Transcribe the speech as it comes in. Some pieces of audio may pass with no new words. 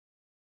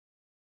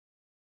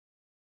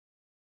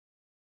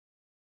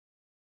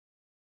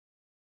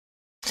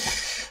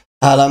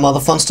Hello Mother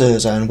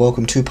Funsters and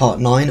welcome to part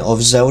 9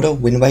 of Zelda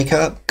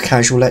Windwaker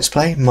Casual Let's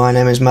Play. My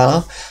name is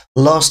Mellar.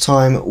 Last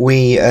time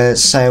we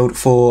sailed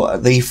for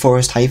the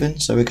Forest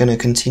Haven, so we're going to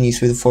continue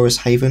through the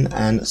Forest Haven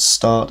and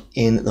start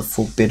in the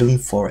Forbidden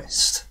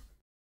Forest.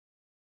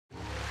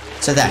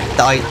 So there,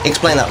 I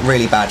explained that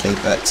really badly,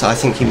 but I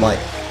think you might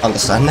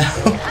understand now.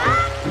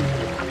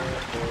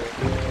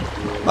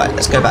 Right,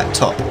 let's go back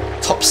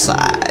top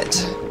side.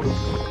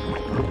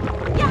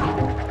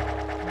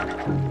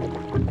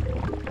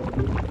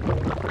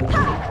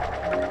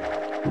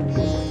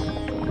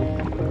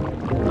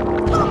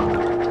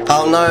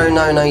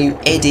 Oh no, you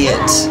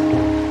idiot.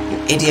 You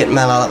idiot,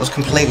 Mellar, that was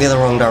completely the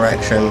wrong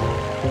direction.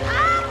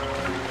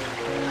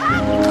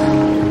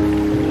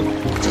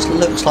 It just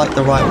looks like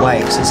the right way,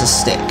 because it's a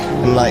stick.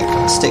 And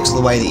like, sticks are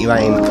the way that you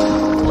aim,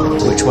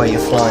 which way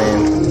you're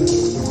flying.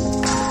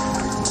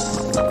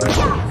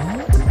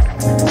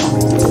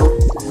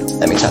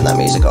 Let me turn that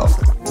music off.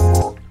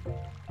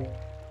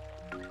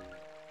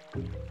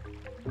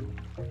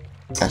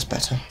 That's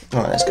better.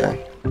 Alright, let's go.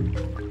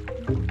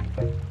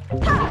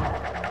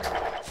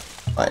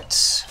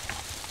 Right.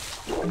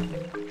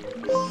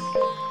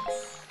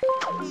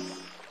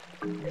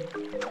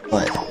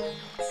 Right.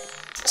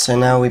 So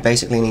now we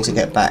basically need to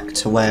get back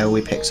to where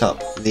we picked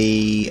up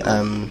the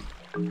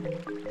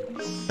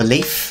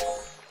leaf,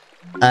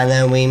 and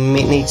then we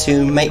need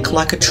to make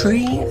like a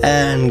tree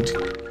and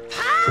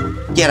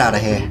get out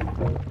of here.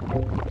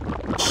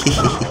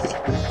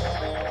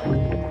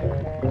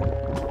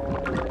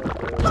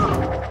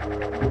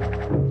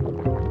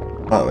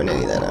 Right, we're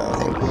nearly there now, I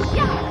think.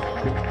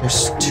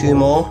 There's 2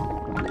 more.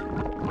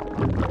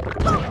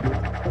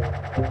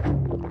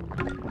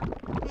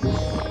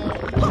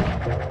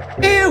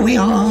 Here we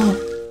are.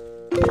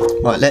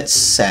 Right, let's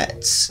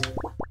set.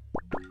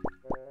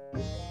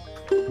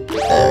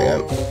 There we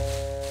go.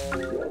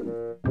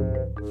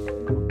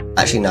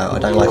 Actually, no, I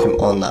don't like him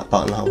on that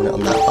button. I want it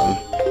on that button.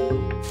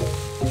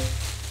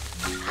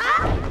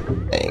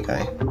 There you go.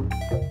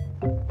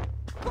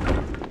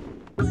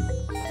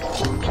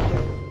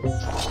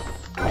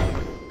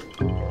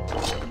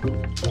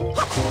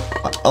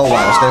 Oh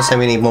wow, I was going to say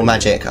we need more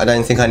magic. I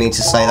don't think I need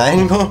to say that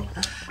anymore.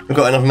 We've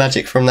got enough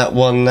magic from that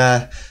one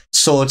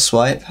sword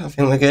swipe. I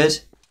think we're good.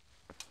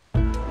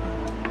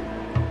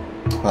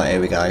 Right,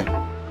 here we go.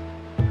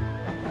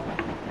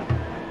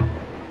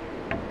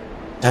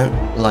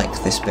 Don't like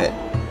this bit.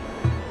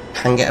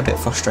 Can get a bit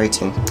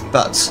frustrating.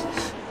 But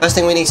first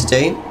thing we need to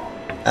do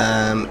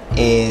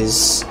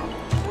is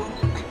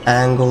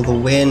angle the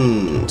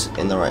wind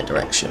in the right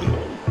direction.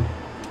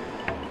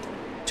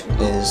 Which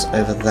is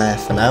over there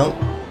for now.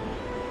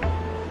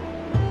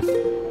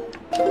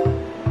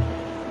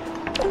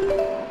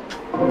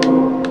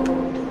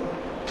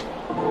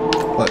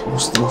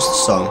 What's the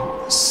song?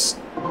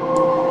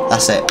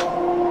 That's it.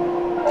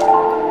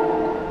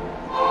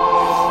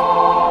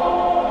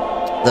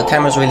 The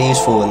camera's really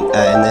useful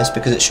in this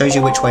because it shows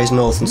you which way is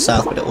north and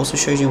south, but it also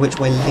shows you which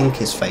way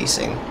Link is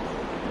facing.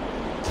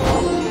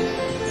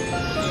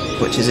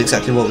 Which is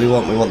exactly what we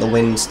want. We want the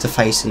wind to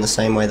face in the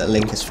same way that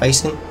Link is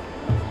facing.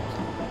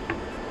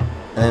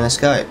 And then let's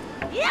go.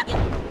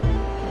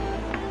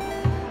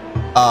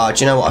 Ah,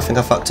 do you know what I think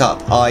I fucked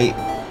up? I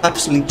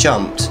purposely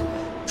jumped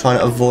trying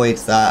to avoid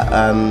that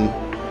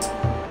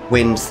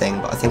wind thing,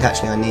 but I think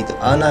actually I need the...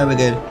 Oh no, we're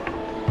good.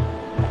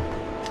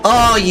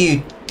 Oh,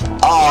 you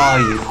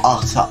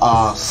utter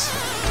arse.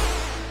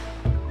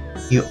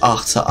 You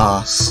utter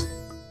arse.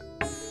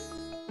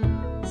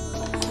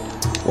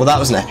 Well, that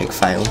was an epic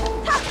fail.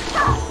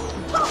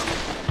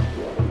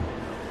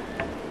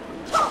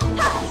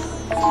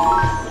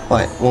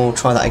 Right, we'll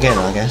try that again,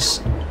 I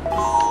guess.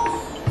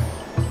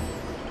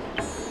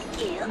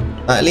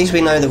 At least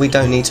we know that we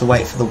don't need to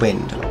wait for the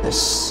wind on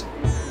this.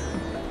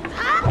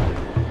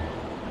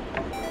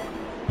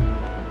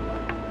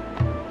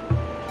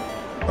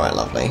 Right,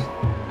 lovely.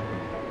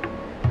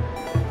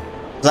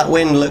 That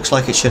wind looks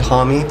like it should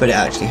harm you, but it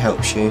actually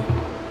helps you.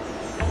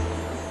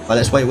 Right,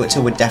 let's wait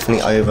till we're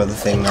definitely over the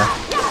thing now.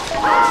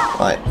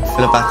 Right,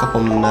 fill it back up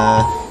on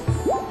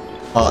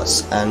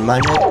hearts and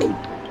magic.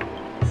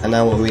 And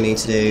now what we need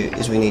to do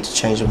is we need to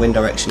change the wind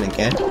direction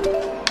again.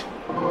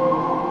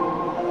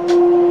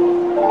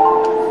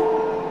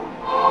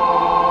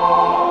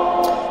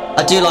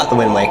 I do like the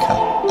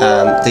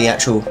Windwaker, the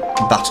actual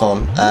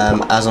baton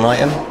as an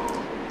item.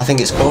 I think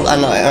it's cool,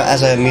 and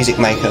as a music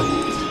maker,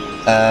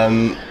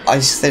 I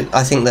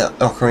think that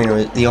the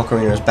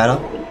Ocarina is better,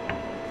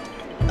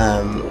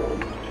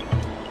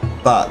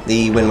 but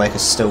the Windwaker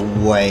is still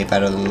way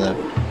better than the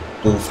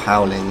wolf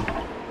howling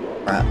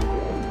crap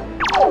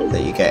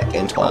that you get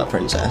in Twilight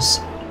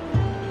Princess.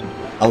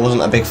 I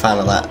wasn't a big fan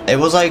of that. It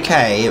was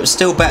okay. It was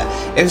still better.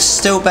 It was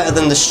still better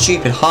than the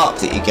stupid harp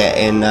that you get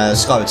in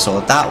Skyward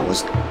Sword. That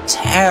was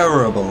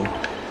terrible.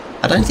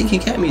 I don't think you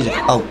get music.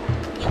 Oh,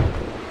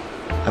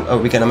 are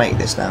we going to make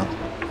this now?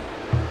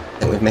 I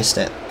think we've missed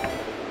it.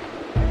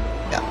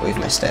 Yeah, we've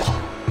missed it.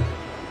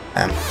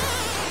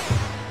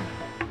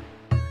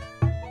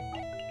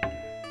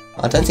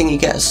 I don't think you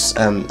get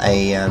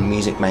a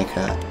music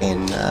maker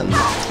in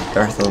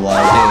Breath of the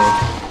Wild, do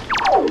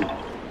you?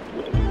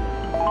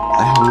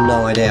 I have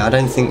no idea. I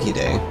don't think you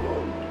do.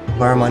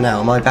 Where am I now?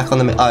 Am I back on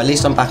the... Oh, at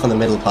least I'm back on the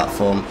middle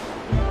platform.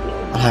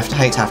 I'd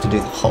hate to have to do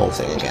the whole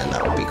thing again.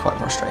 That would be quite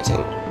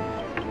frustrating.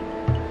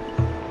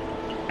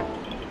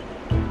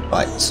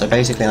 Right, so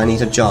basically I need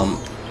to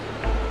jump.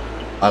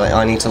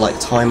 I need to, like,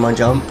 time my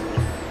jump.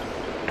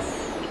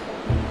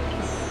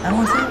 How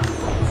I think?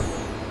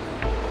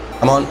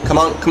 Come on, come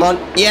on, come on.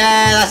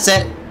 Yeah, that's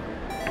it.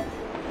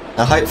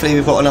 Now hopefully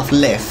we've got enough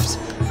lift.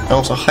 And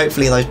also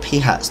hopefully those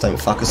P-hats don't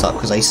fuck us up,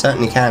 because they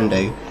certainly can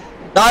do.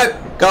 No!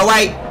 Go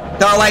away!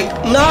 Go away!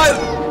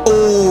 No!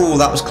 Oh,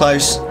 that was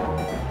close.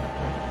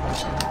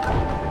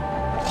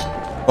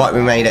 Right,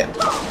 we made it.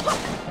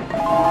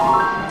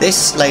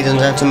 This, ladies and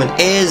gentlemen,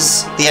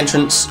 is the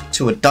entrance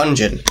to a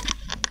dungeon.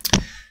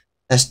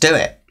 Let's do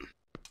it.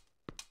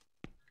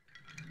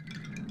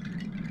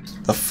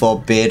 The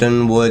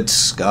Forbidden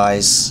Woods,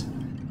 guys.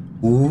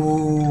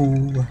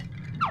 Ooh.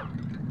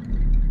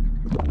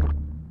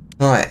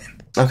 Right,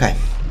 okay.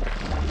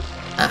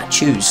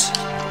 Choose.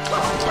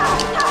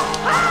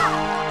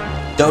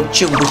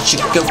 Don't you wish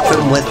your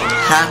girlfriend was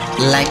hot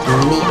like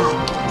me?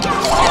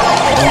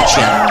 Don't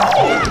ya?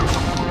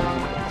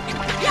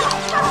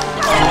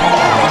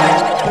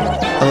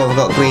 Oh, I've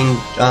got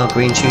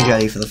green chew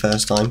jelly for the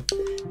first time.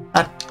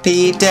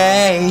 Happy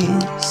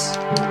days.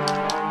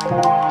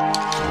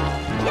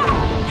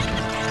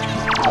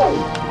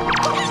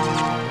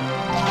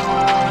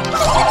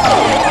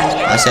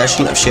 I see, I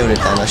shouldn't have shielded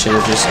then, I should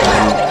have just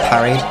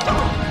parried.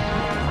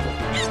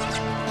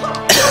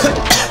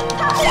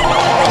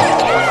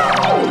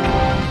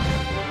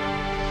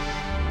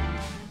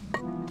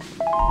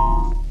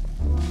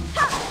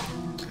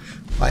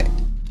 Right,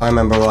 if I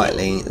remember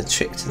rightly, the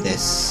trick to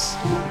this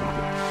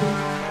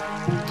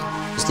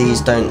is these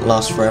don't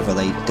last forever,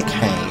 they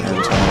decay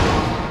over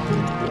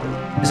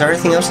time. Is there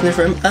anything else in this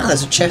room? Ah,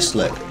 there's a chest,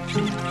 look.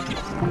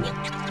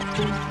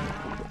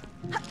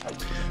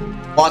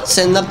 What's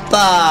in the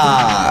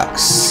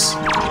box?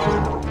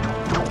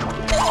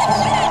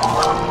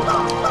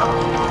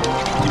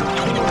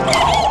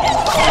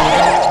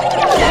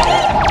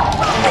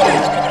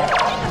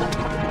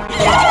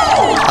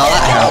 Oh,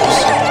 that helps.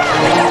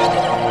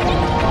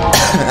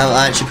 Oh, I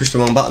actually pushed the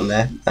wrong button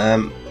there.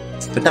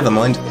 But never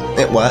mind,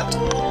 it worked.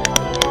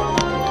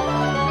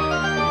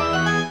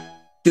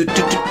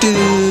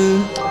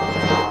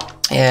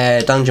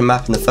 Yeah, dungeon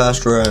map in the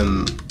first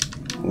room.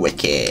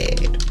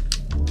 Wicked.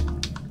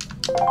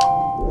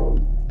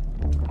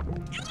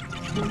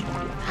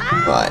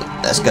 Right,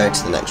 let's go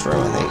to the next room,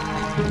 I think.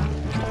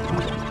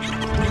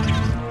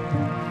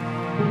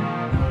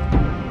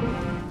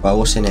 Well,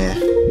 what's in here?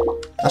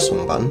 That's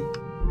one button.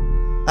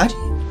 How do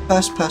you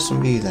first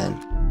person view then?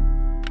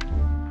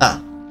 Ah.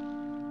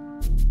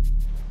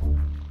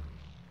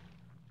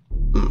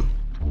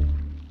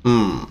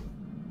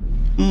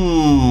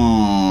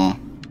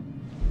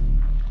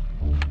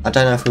 I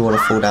don't know if we want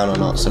to fall down or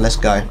not, so let's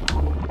go.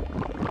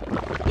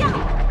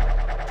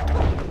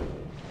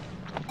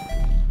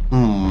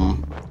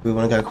 We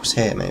want to go across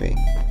here, maybe.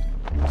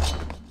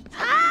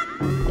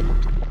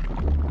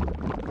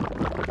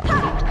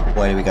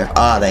 Where do we go?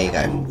 Ah, there you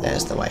go.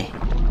 There's the way.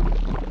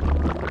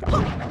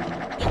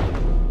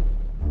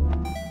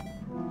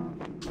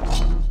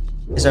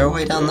 Is there a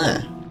way down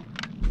there?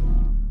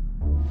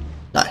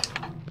 No.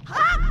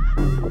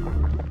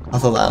 I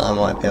thought that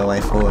might be a way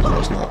forward, but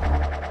it's not.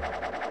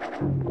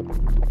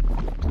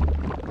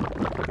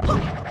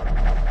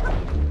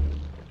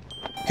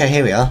 Okay,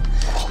 here we are.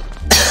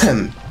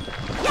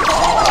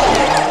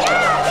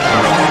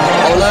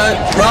 Oh no!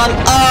 Run!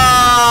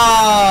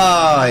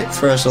 Ah! It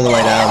threw us all the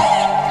way down.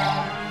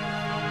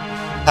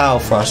 How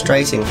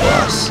frustrating for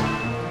us.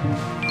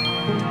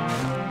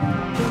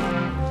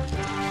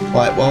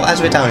 Right, well, as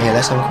we're down here,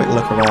 let's have a quick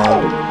look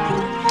around.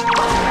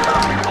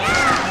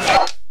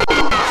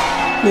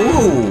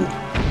 Ooh!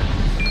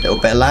 Little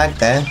bit of lag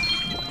there.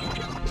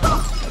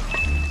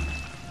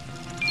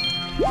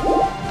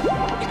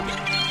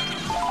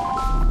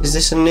 Is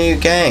this a new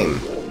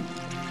game?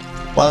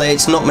 Well,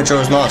 it's not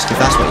Majora's Mask, if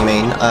that's what you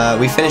mean.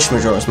 We finished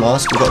Majora's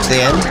Mask, we got to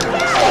the end.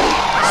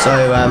 So,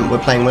 we're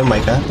playing Wind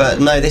Waker. But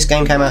no, this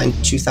game came out in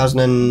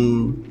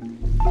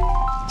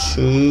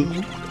 2002?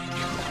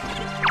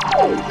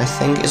 I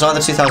think. It's either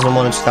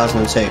 2001 or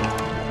 2002.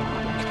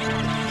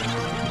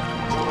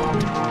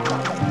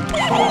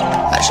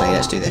 Actually,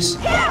 let's do this.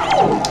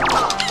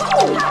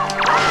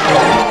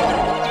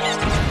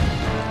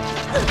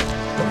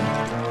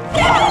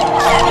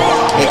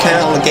 It came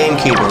out on the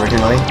GameCube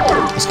originally,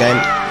 this game.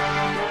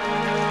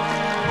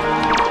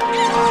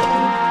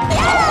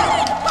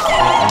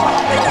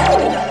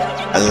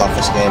 I love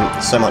this game,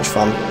 it's so much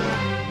fun.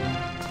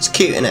 It's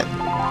cute, isn't it?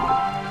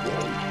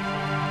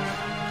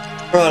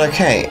 Right,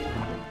 okay.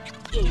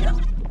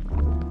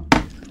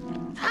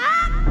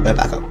 Go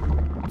back up.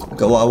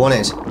 Got what I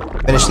wanted.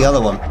 Finish the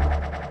other one.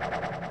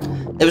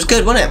 It was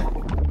good, wasn't it?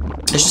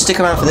 Let's just stick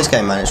around for this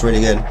game, man, it's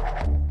really good.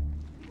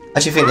 I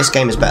actually think this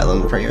game is better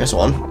than the previous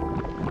one.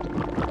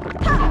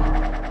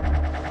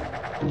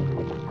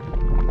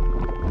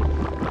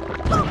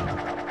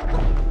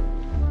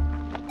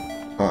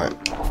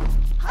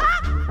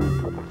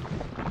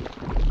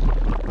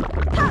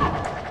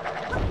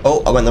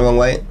 I went the wrong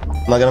way.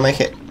 Am I gonna make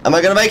it? Am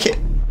I gonna make it?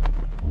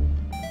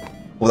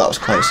 Oh, that was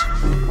close.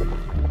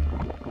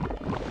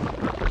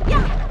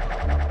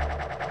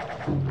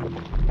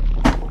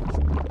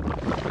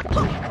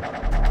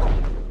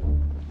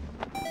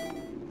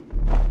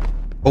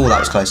 Oh, that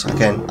was close.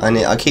 Again,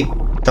 I keep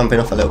jumping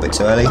off a little bit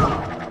too early.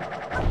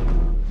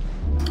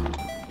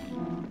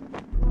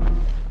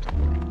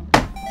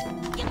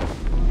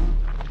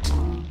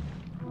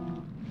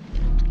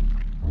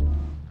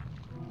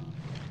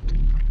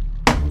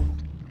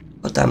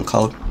 God damn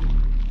cold.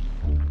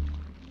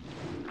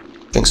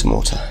 Drink some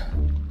water.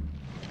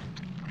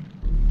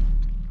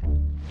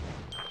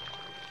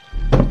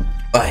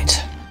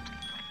 Right.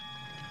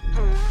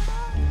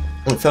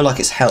 Doesn't feel like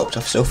it's helped. I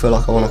still feel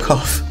like I want to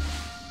cough.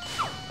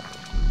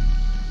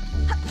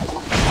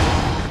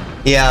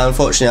 Yeah,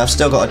 unfortunately, I've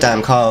still got a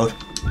damn cold.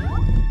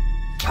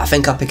 I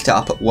think I picked it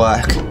up at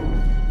work.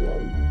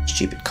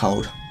 Stupid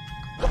cold.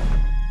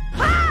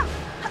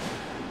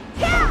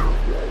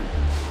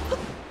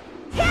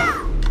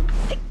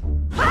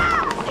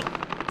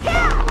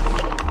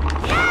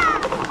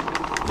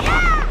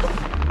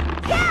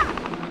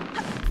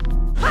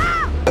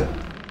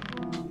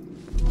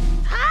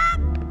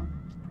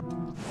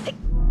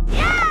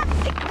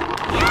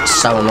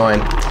 So annoying.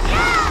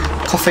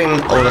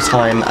 Coughing all the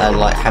time and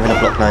like having a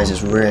blocked nose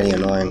is really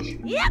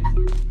annoying.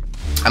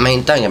 I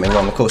mean, don't get me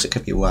wrong, of course it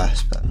could be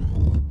worse, but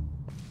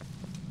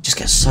it just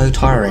gets so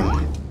tiring.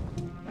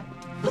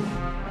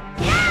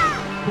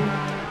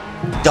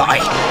 Die!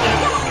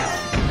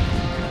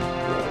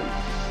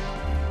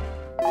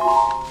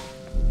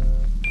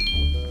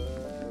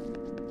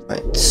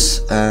 Right,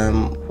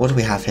 what do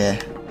we have here?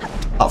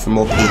 Apart from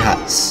more pea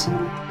hats.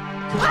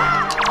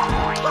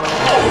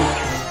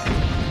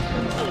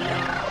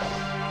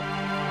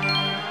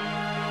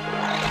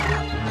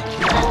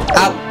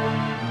 Ow!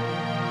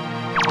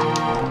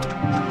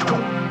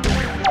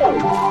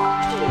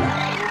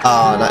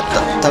 Ah, that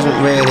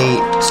doesn't really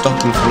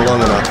stop him from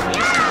long enough.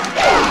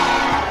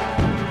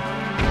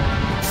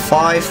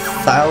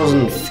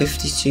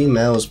 5,052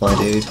 mils, my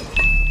dude.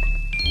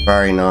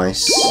 Very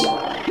nice.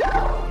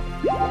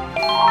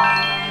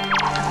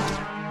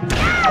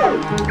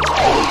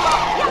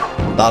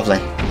 Lovely.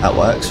 That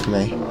works for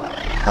me.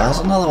 There's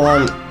another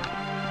one.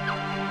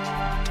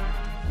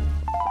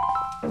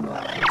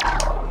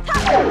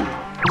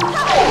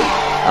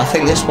 I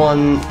think this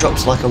one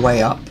drops like a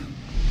way up.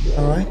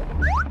 Alright.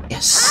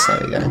 Yes, there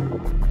we go.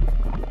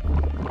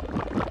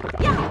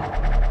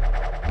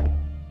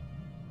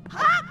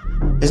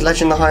 Is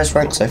Legend the highest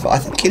rank so far? I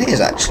think it is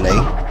actually.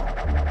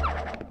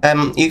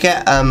 You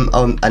get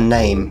a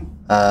name.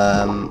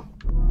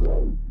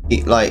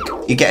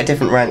 You get a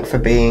different rank for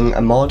being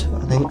a mod,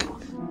 I think.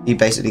 You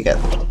basically get,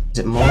 is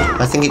it mod?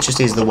 I think it just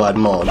is the word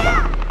mod.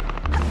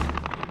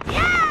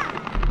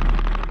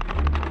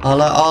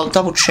 I'll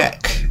double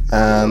check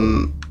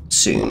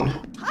soon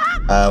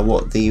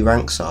what the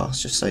ranks are,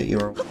 just so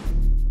you're.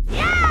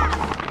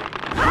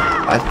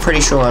 I'm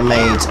pretty sure I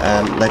made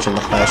Legend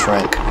the highest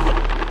rank.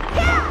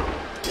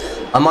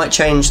 I might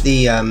change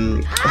the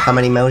how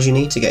many mils you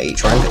need to get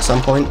each rank at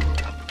some point,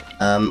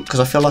 because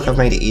I feel like I've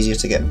made it easier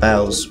to get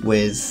bells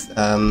with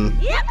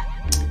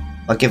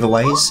like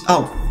giveaways.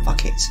 Oh,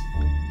 fuck it.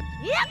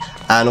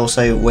 And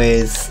also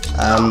with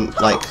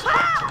like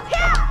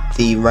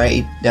the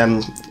raid,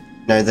 no,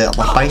 the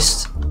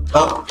heist.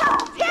 Oh.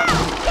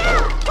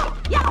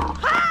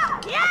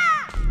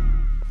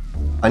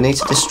 I need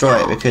to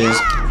destroy it because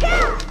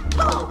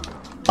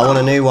I want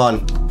a new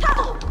one.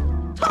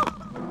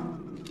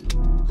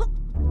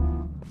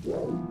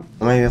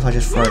 Or maybe if I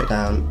just throw it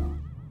down,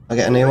 I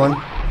get a new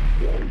one?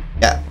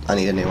 Yeah, I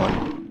need a new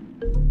one.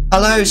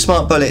 Hello,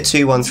 Smart Bullet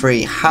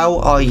 213. How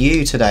are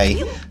you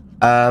today?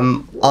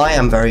 I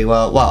am very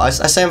well. Well, I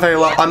say I'm very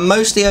well. I'm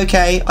mostly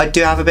okay. I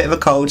do have a bit of a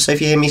cold, so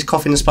if you hear me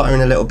coughing and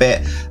sputtering a little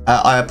bit,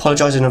 I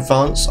apologise in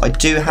advance. I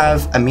do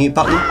have a mute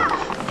button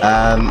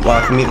where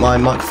I can mute my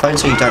microphone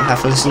so you don't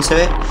have to listen to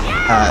it.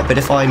 But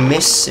if I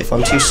miss, if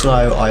I'm too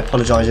slow, I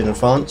apologise in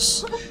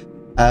advance.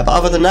 But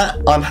other than that,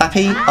 I'm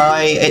happy.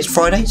 It's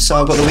Friday, so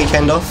I've got the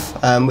weekend off,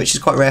 which is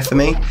quite rare for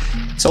me.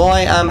 So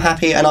I am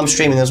happy, and I'm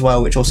streaming as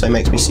well, which also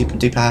makes me super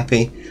duper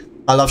happy.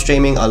 I love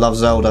streaming, I love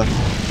Zelda.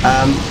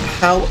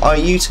 How are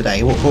you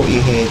today? What brought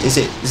you here? Is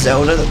it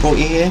Zelda that brought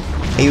you here?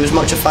 Are you as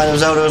much a fan of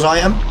Zelda as I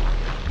am?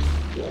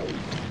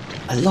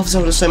 I love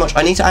Zelda so much.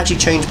 I need to actually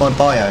change my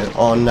bio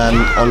on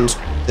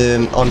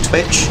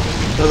Twitch.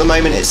 So at the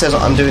moment it says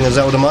I'm doing a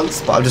Zelda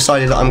month, but I've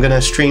decided that I'm going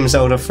to stream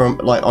Zelda from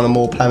like on a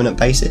more permanent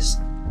basis.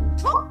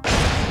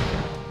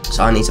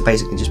 So I need to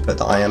basically just put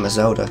that I am a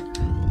Zelda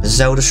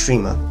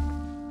streamer.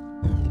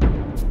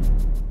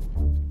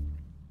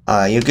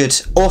 You're good.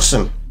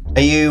 Awesome.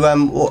 Are you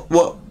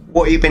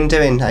what have you been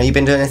doing? Have you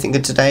been doing anything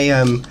good today?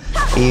 Are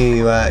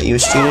you a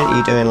student? Are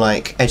you doing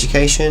like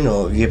education,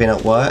 or have you been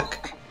at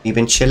work? Have you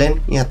been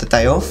chilling? You had the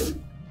day off?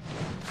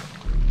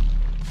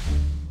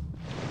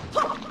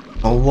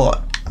 Or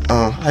what?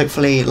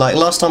 Hopefully, like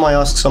last time I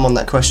asked someone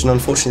that question,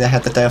 unfortunately they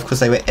had the day off because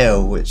they were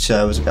ill, which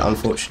was a bit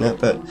unfortunate,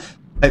 but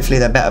hopefully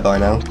they're better by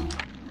now.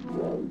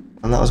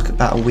 and that was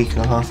about a week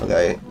and a half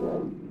ago.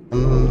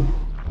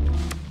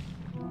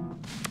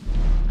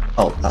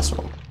 Oh, that's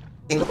wrong.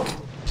 Think.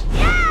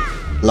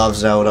 Love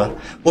Zelda.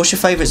 What's your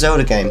favourite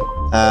Zelda game?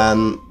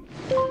 A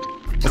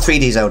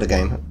 3D Zelda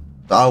game.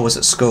 I was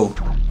at school.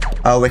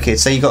 Oh, wicked.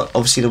 So you got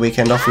obviously the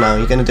weekend off now.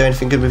 You're going to do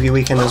anything good with your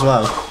weekend as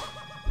well?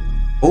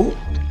 Oh,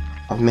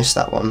 I've missed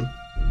that one.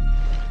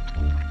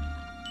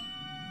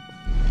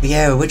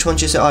 Yeah, which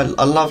ones is it? I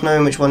love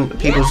knowing which one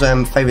people's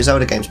favourite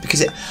Zelda games,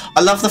 because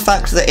I love the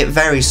fact that it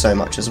varies so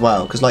much as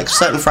well. Because like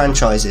certain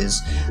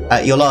franchises,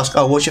 you'll ask,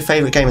 oh, what's your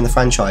favourite game in the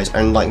franchise?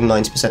 And like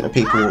 90% of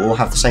people will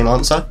have the same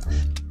answer.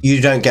 You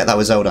don't get that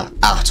with Zelda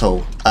at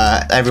all.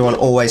 Everyone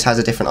always has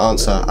a different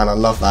answer, and I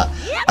love that.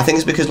 I think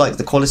it's because like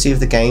the quality of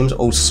the games are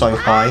all so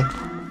high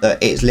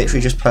that it's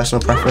literally just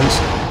personal preference.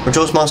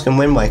 Majora's Mask and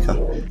Wind Waker,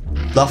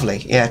 lovely.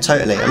 Yeah,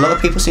 totally. A lot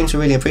of people seem to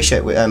really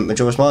appreciate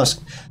Majora's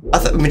Mask. I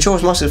thought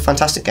Majora's Mask is a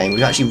fantastic game.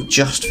 We've actually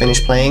just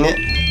finished playing it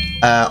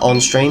on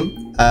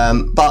stream.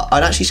 But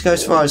I'd actually go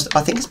as far as,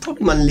 I think it's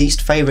probably my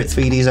least favourite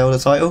 3D Zelda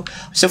title.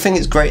 I still think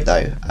it's great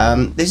though.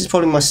 This is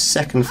probably my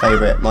second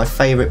favourite. My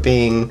favourite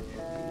being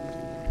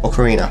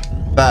Ocarina,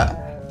 but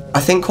I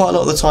think quite a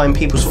lot of the time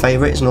people's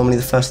favourite is normally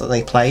the first that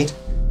they played,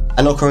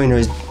 and Ocarina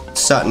is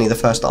certainly the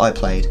first that I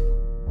played.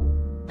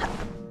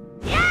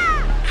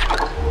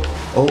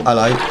 Oh,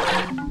 hello.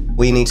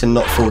 We need to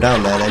not fall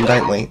down there then,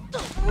 don't we?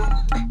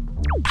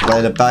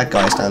 They're the bad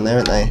guys down there,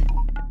 aren't they?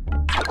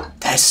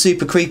 They're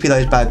super creepy,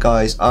 those bad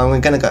guys. Oh, we're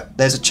gonna go.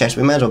 There's a chest.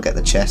 We may as well get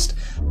the chest.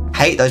 I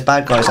hate those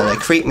bad guys, and they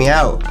creep me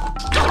out.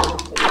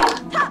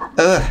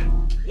 Ugh.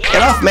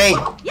 Get off me!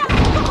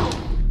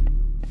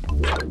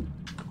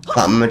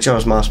 That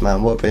Majora's Mask,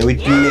 man, what? We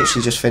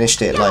literally just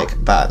finished it like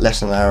about less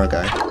than an hour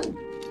ago.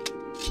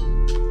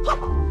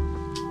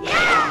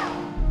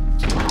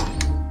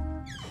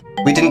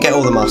 We didn't get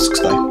all the masks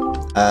though.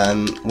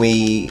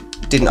 We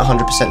didn't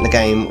 100% the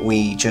game.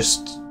 We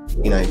just,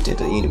 you know,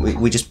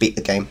 we just beat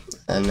the game,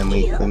 and then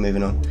we're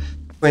moving on.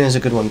 Ocarina's a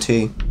good one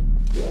too.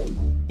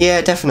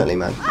 Yeah, definitely,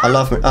 man. I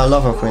love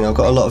Ocarina. I've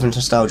got a lot of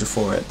nostalgia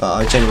for it, but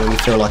I genuinely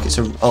feel like it's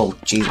a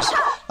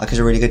like it's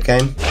a really good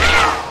game.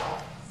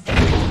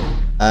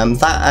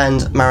 That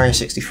and Mario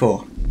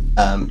 64,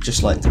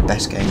 just like the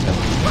best games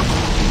ever.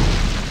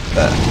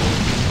 But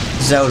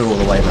Zelda all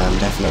the way, man,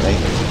 definitely.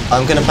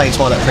 I'm going to play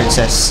Twilight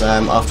Princess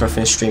after I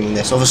finish streaming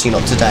this. Obviously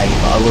not today,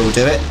 but I will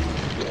do it.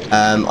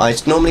 I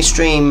normally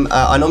stream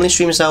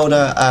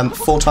Zelda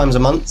 4 times a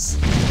month,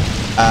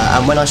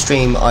 and when I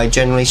stream, I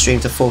generally stream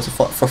for 4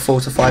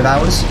 to 5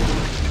 hours.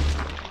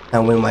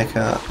 And Wind Waker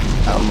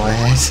out of my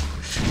head.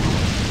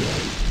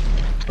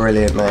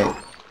 Brilliant, mate.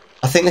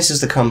 I think this is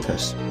the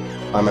compass,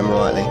 if I remember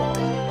rightly.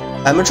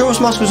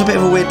 Majora's Mask was a bit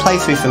of a weird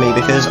playthrough for me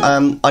because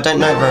I don't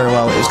know it very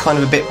well. It was kind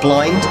of a bit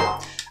blind.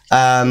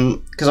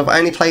 Because I've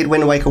only played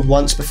Wind Waker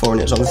once before and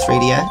it was on the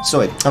 3DS.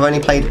 Sorry, I've only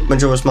played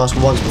Majora's Mask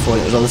once before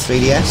and it was on the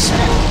 3DS.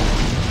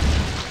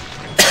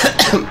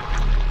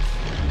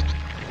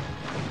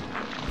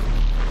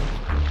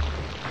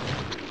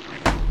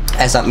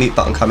 There's that mute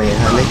button coming in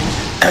handy.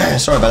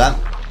 Sorry about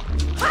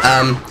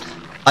that.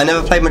 I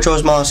never played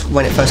Majora's Mask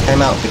when it first came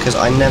out because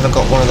I never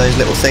got one of those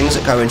little things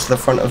that go into the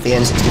front of the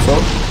N64.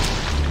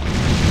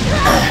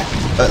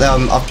 But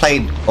I've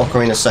played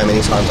Ocarina so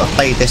many times. I've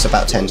played this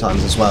about 10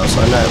 times as well, so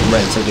I know it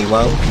relatively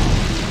well.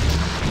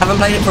 Haven't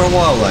played it for a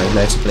while though,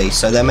 notably,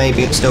 so there may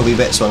still be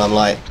bits when I'm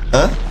like,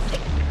 huh?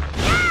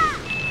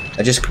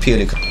 I just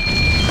purely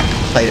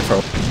played it for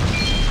a while.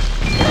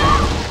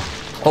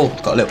 Oh,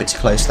 got a little bit too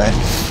close there.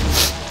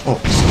 Oh,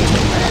 excuse me.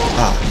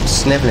 Ah,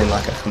 snivelling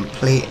like a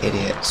complete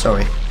idiot,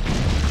 sorry.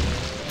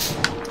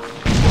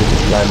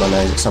 Blow my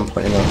nose at some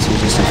point in the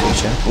distant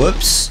future.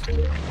 Whoops.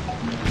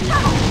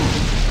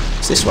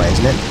 It's this way,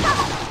 isn't it?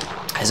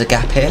 There's a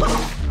gap here.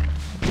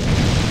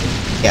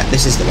 Yeah,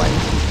 this is the way.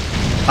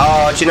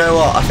 Oh, do you know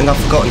what? I think I've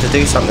forgotten to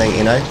do something,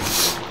 you know?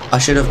 I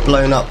should have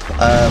blown up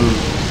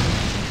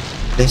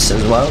this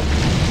as well.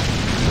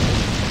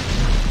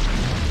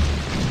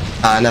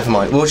 Ah, never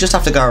mind. We'll just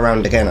have to go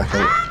around again, I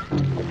think.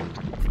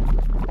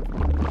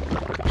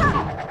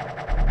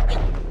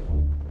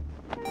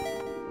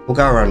 We'll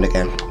go around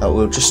again, but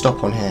we'll just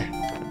stop on here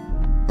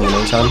in the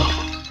meantime.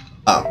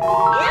 Oh,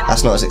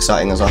 that's not as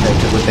exciting as I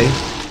hoped it would be.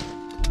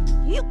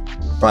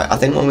 Right, I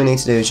think what we need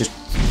to do is just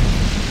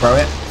throw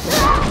it.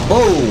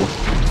 Oh,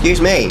 excuse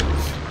me.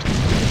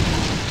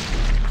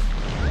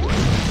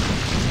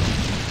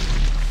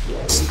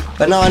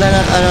 But no, I don't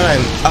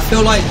know. I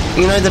feel like,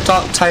 you know, the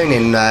dark tone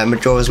in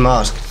Majora's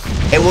Mask,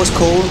 it was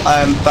cool,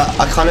 but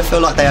I kind of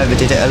feel like they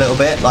overdid it a little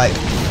bit. Like,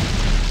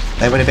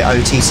 they went a bit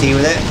OTT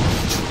with it.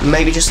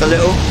 Maybe just a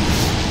little.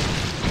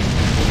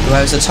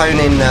 Whereas the tone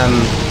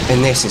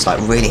in this is like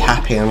really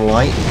happy and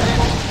light.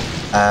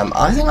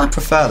 I think I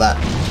prefer that.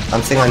 I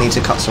think I need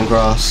to cut some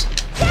grass.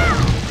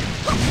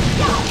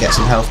 Get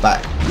some health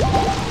back.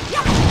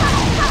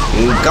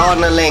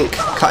 Gardener Link,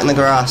 cutting the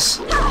grass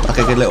like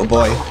a good little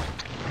boy.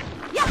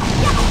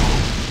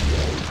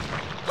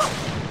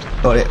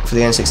 Got it for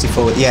the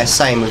N64. Yeah,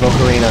 same with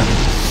Ocarina.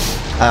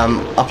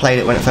 I played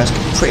it when it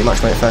pretty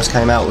much when it first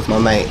came out with my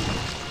mate.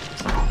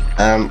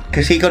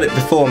 because he got it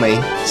before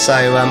me, so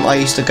I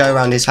used to go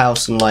around his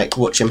house and like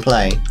watch him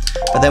play.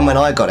 But then when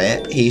I got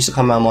it, he used to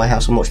come around my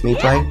house and watch me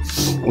play.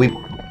 We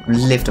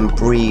lived and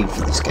breathed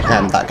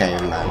that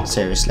game, man,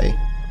 seriously.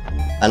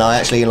 And I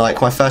actually,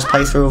 like, my first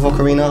playthrough of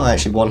Ocarina, I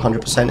actually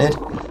 100%ed.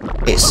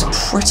 It's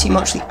pretty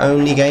much the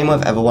only game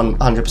I've ever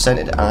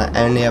 100%ed, and I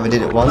only ever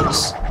did it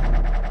once.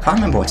 Can't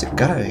remember where to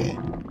go.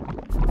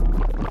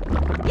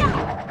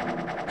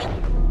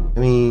 I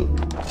mean,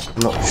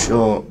 I'm not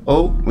sure.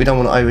 Oh, we don't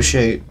want to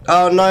overshoot.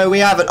 Oh no, we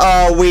haven't.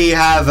 Oh, we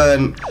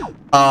haven't.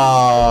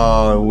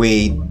 Oh,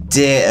 we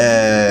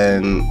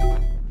didn't.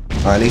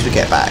 Alright, at least we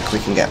get back. We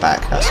can get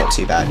back. That's not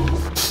too bad.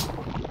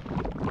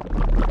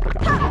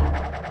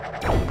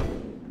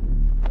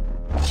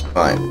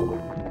 Right.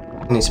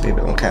 Needs to be a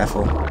bit more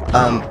careful.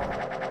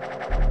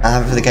 I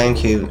have it for the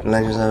GameCube.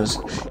 Legends of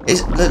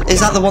Zelda. Is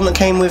that the one that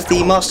came with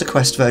the Master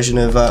Quest version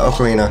of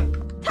Ocarina?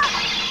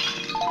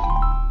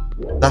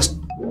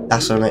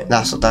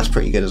 That's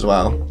pretty good as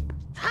well.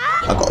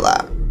 I got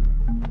that.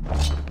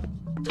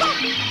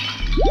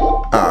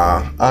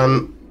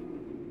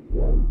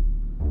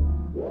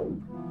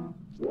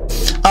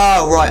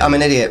 Oh right, I'm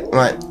an idiot.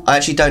 Right, I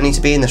actually don't need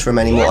to be in this room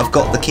anymore. I've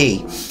got the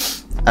key.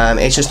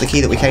 It's just the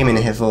key that we came in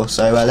here for.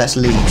 So let's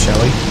leave, shall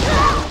we?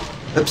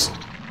 Oops.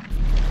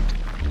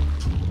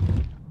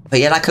 But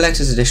yeah, that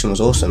collector's edition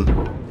was awesome.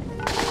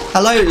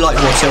 Hello,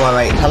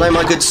 Lightwar208. Hello,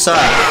 my good sir.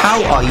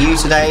 How are you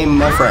today,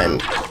 my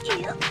friend?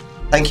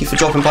 Thank you for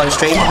dropping by the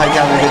stream. Hope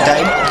you're having a good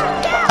day.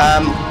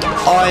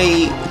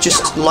 I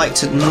just like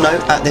to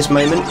note at this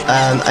moment,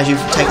 as you've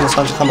taken the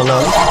time to come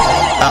along,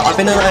 I've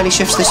been on early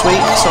shifts this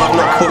week, so I've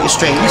not caught your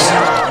streams.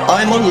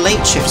 I'm on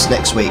late shifts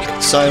next week,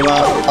 so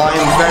I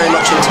am very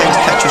much intent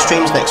to catch your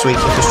streams next week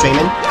if you're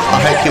streaming.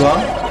 I hope you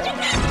are.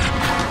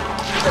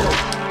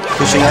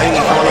 Because you know, you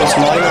come along to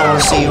mine, I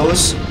want to see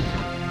yours.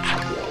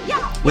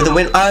 With the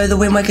the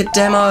Windwaker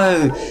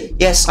demo!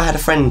 Yes, I had a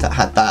friend that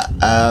had that.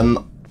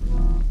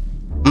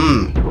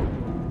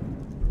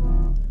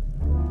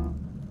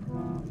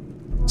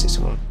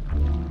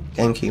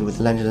 GameCube with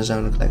the Legend of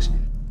Zelda collection.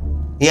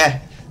 Yeah,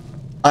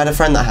 I had a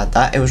friend that had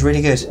that. It was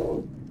really good.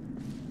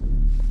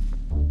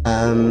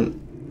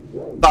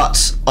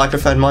 But I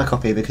preferred my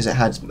copy because it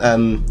had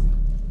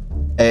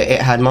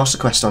Master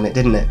Quest on it,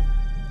 didn't it?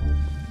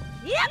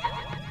 Yep.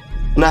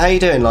 Now, how you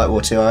doing,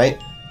 Lightwar2, alright?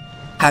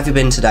 How have you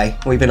been today?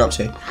 What have you been up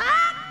to?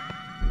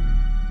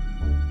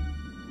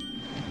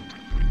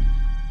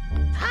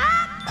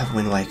 Have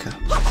Wind Waker.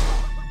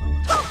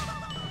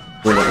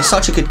 Brilliant. It's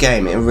such a good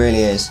game. It really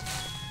is.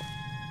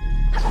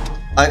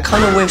 I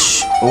kind of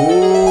wish...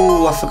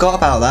 Oh, I forgot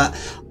about that.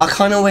 I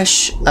kind of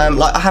wish...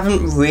 like, I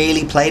haven't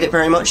really played it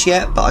very much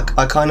yet, but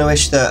I kind of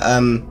wish that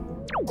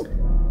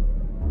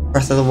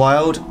Breath of the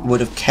Wild would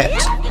have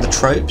kept the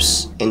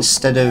tropes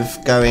instead of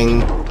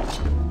going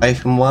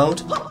open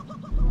world.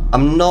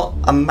 I'm not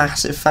a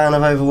massive fan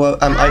of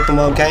open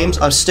world games.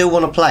 I still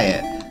want to play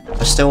it.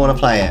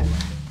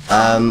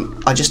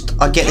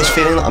 I get this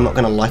feeling that I'm not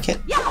going to like it.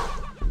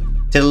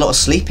 Did a lot of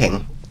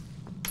sleeping.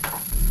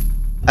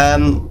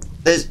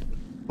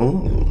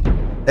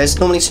 There's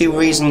normally two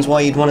reasons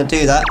why you'd want to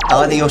do that.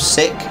 Either you're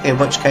sick, in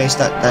which case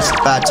that's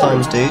bad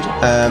times, dude.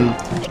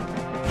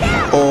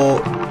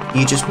 Or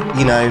you just,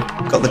 you know,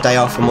 got the day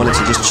off and wanted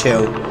to just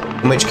chill.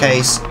 In which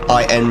case,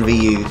 I envy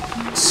you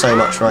so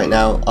much right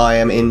now. I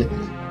am in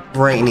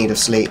great need of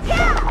sleep.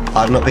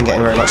 I've not been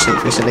getting very much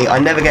sleep recently. I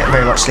never get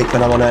very much sleep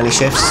when I'm on early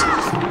shifts.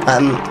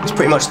 It's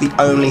pretty much the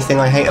only thing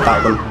I hate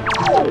about them.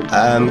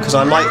 Because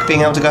I like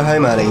being able to go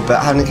home early,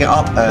 but having to get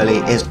up early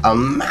is a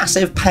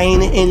massive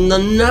pain in the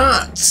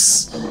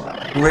nuts.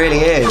 It really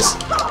is.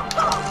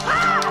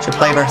 Should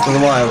play Breath of the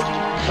Wild.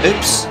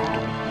 Oops.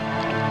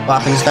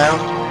 What happens now?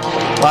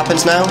 What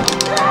happens now?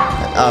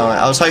 Alright,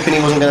 I was hoping he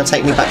wasn't going to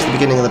take me back to the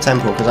beginning of the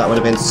temple, because that would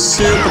have been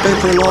super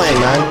duper annoying,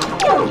 man.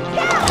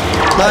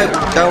 No,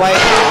 go away.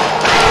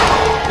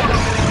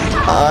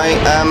 I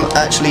am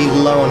actually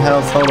low on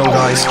health. Hold on,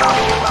 guys.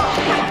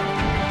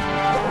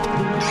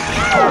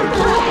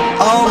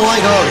 Oh my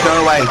god, go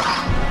away.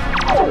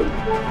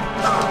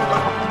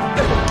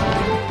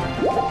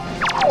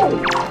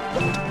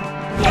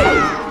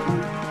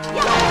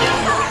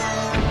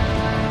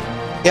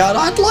 Yeah,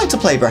 I'd like to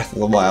play Breath of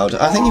the Wild.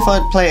 I think if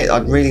I'd play it,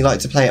 I'd really like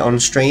to play it on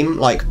stream,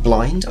 like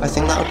blind. I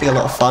think that would be a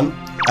lot of fun,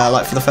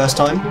 like for the first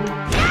time.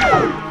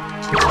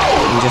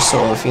 And just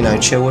sort of, you know,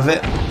 chill with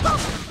it.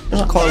 It's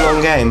not quite a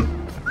long game.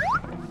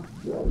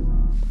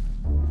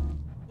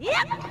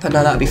 But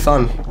no, that'd be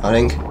fun, I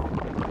think.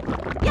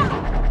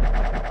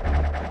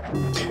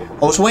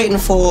 I was waiting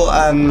for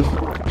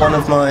one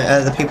of my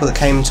the people that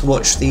came to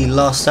watch the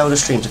last Zelda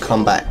stream to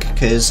come back,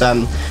 because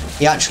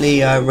he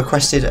actually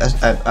requested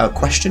a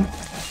question.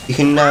 You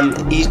can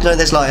you know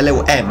there's like a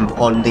little M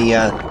on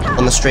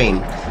the stream.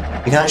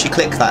 You can actually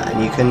click that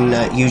and you can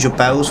use your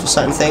bells for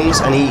certain things.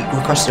 And he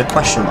requested a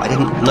question, but I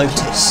didn't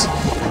notice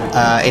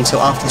until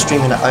after the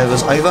stream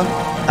was over.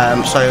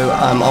 So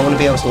I want to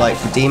be able to like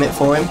redeem it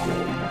for him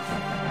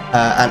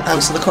and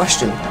answer the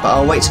question. But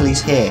I'll wait till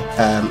he's here.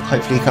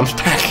 Hopefully he comes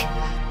back.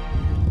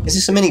 Is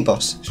this a mini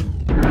boss?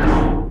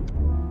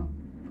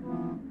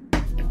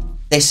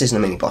 This isn't a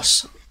mini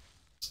boss.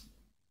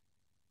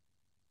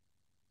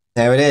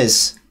 There it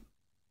is.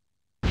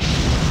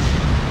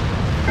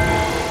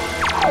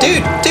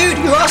 Dude,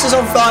 your ass is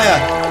on fire!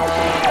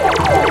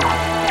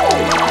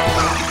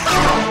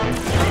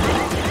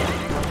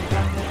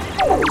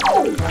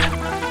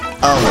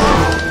 Oh no.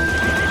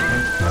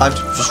 I've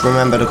just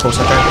remembered, of course,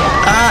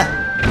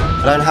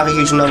 I don't have a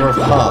huge number of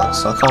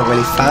hearts, so I can't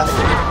really faff.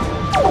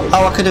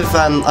 Oh, I could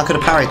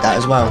have parried that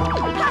as well.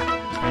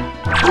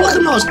 Look,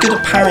 I'm not as good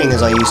at parrying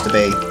as I used to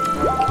be.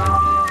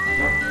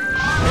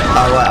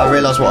 Oh right, I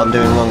realise what I'm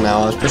doing wrong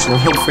now. I was pushing the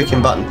wrong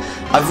freaking button.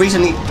 I've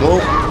recently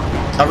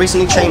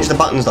changed the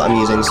buttons that I'm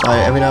using, so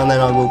every now and then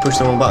I will push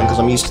the wrong button because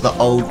I'm used to the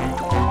old...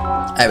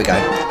 There we go.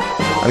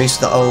 I'm used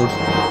to the old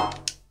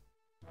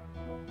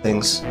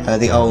things,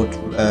 the old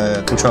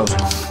controls.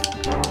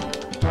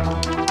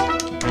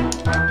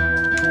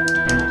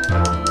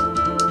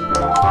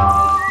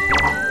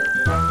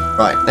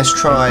 Right, let's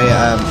try...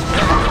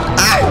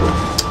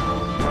 Ow!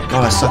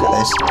 God, I suck at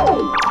this.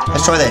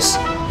 Let's try this.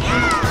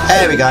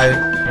 There we go.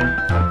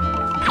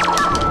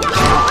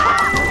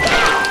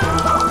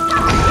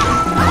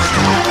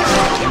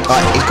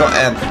 Right, he's got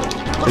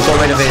we got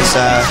rid of his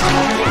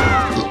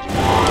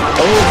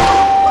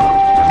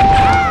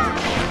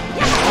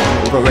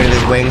we got rid of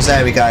his wings,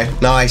 there we go.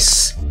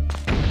 Nice.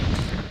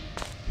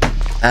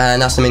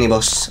 And that's the mini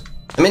boss.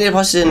 The mini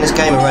bosses in this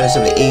game are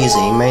relatively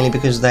easy, mainly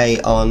because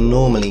they are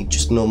normally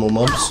just normal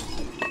mobs.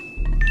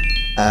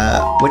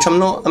 Which I'm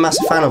not a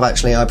massive fan of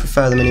actually. I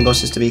prefer the mini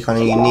bosses to be kind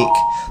of unique,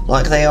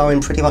 like they are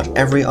in pretty much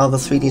every other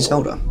 3D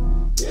Zelda.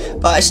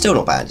 But it's still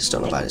not bad, it's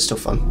still not bad, it's still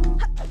fun.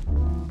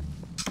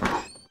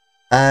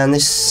 And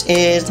this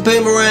is the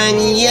boomerang,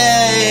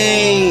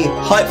 yay!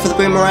 Hype for the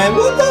boomerang,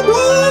 whoop whoop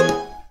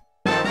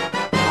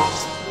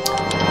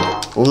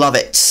whoop! Love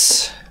it.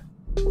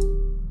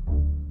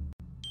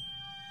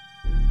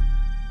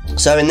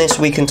 So in this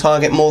we can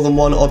target more than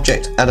one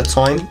object at a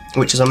time,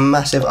 which is a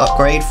massive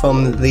upgrade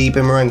from the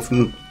boomerang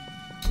from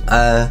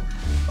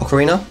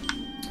Ocarina.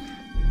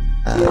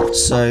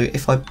 So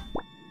if I put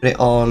it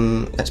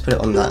on, let's put it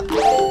on that.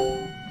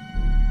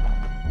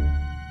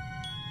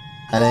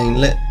 And then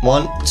lit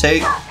 1,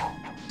 2,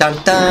 dun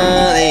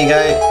dun, there you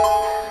go.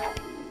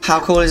 How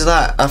cool is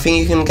that? I think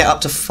you can get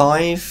up to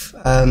 5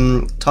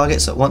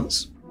 targets at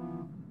once.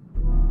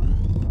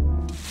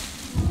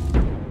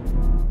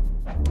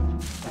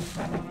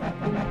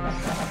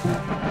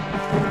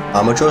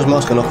 Majora's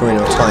Mask and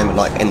Ocarina of Time are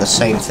like in the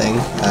same thing.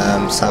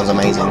 Sounds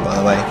amazing, by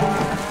the way.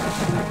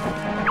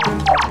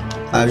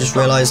 I just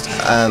realised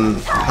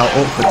how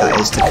awkward that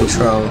is to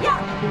control.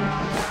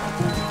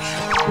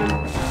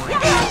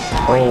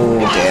 Oh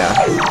dear.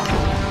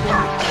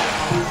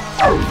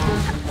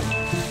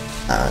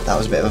 That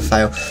was a bit of a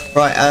fail.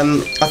 Right,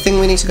 I think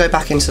we need to go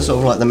back into sort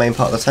of like the main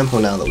part of the temple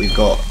now that we've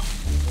got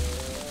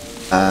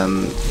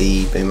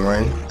the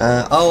boomerang.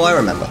 Oh, I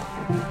remember.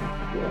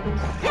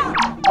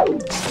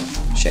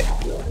 Shit.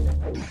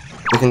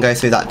 We can go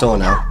through that door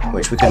now,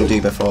 which we couldn't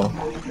do before.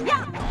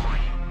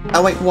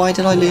 Oh wait, why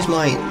did I lose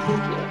my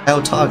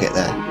L target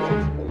there?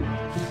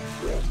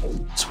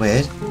 It's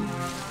weird.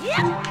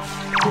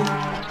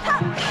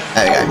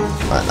 There we go.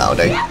 Right, that'll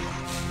do.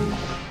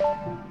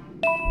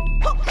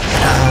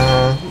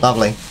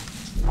 Lovely.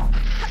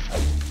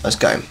 Let's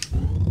go.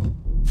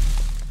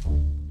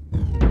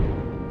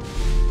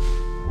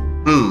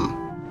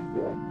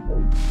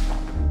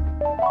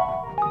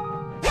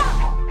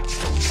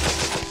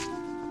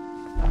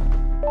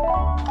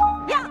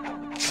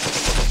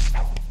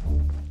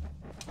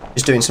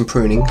 Just doing some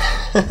pruning.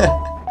 There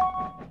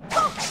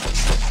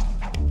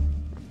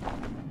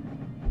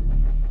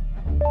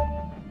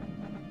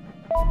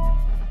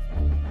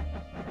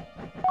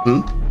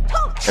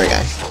we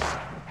go.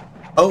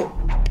 Oh!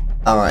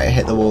 Alright, I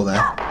hit the wall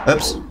there.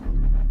 Oops.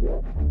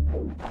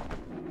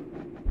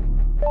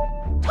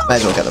 May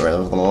as well get rid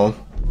of them all.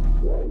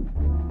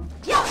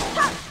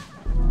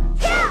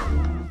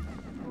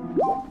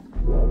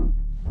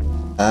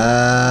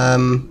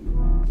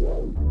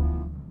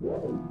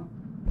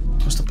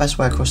 What's the best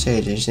way across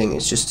here? Do you think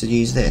it's just to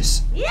use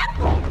this?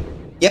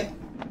 Yep.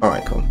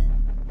 Alright, cool.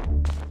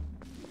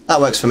 That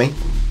works for me.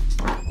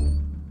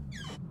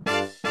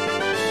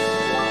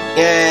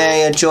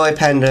 Yay, a joy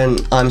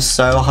pendant. I'm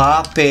so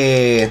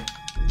happy.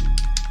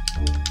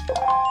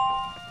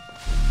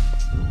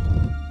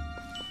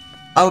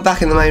 Oh, we're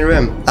back in the main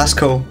room. That's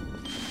cool.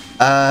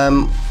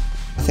 I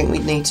think we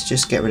need to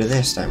just get rid of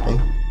this, don't we?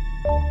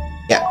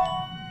 Yeah.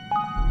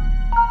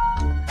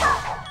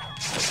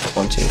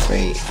 1, 2,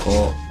 3,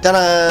 4.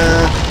 Ta-da!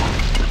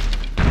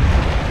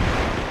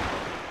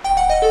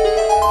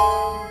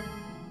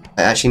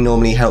 It actually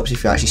normally helps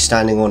if you're actually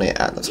standing on it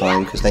at the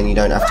time, because then you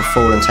don't have to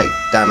fall and take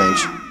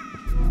damage.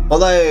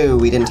 Although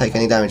we didn't take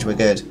any damage, we're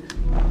good.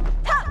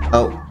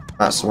 Oh,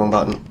 that's the wrong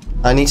button.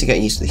 I need to get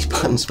used to these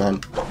buttons,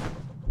 man.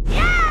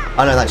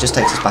 Oh no, that just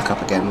takes us back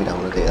up again. We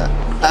don't want to do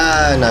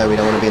that. No, we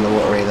don't want to be in the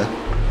water either.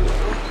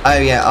 Oh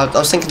yeah, I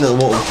was thinking that the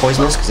water was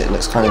poisonous because it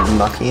looks kind of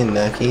mucky and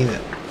murky, but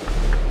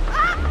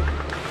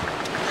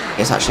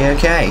it's actually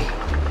okay.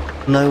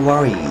 No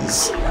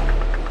worries.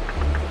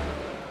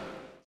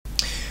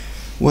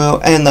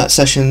 We'll end that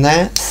session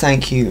there.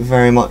 Thank you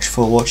very much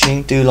for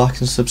watching. Do like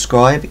and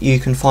subscribe. You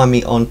can find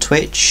me on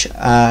Twitch.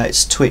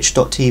 It's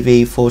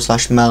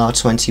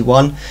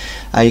twitch.tv/Mellar21.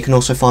 You can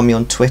also find me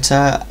on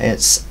Twitter.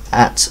 It's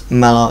at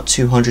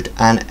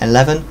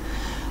Mellar211.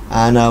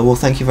 And we'll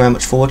thank you very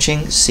much for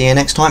watching. See you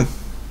next time.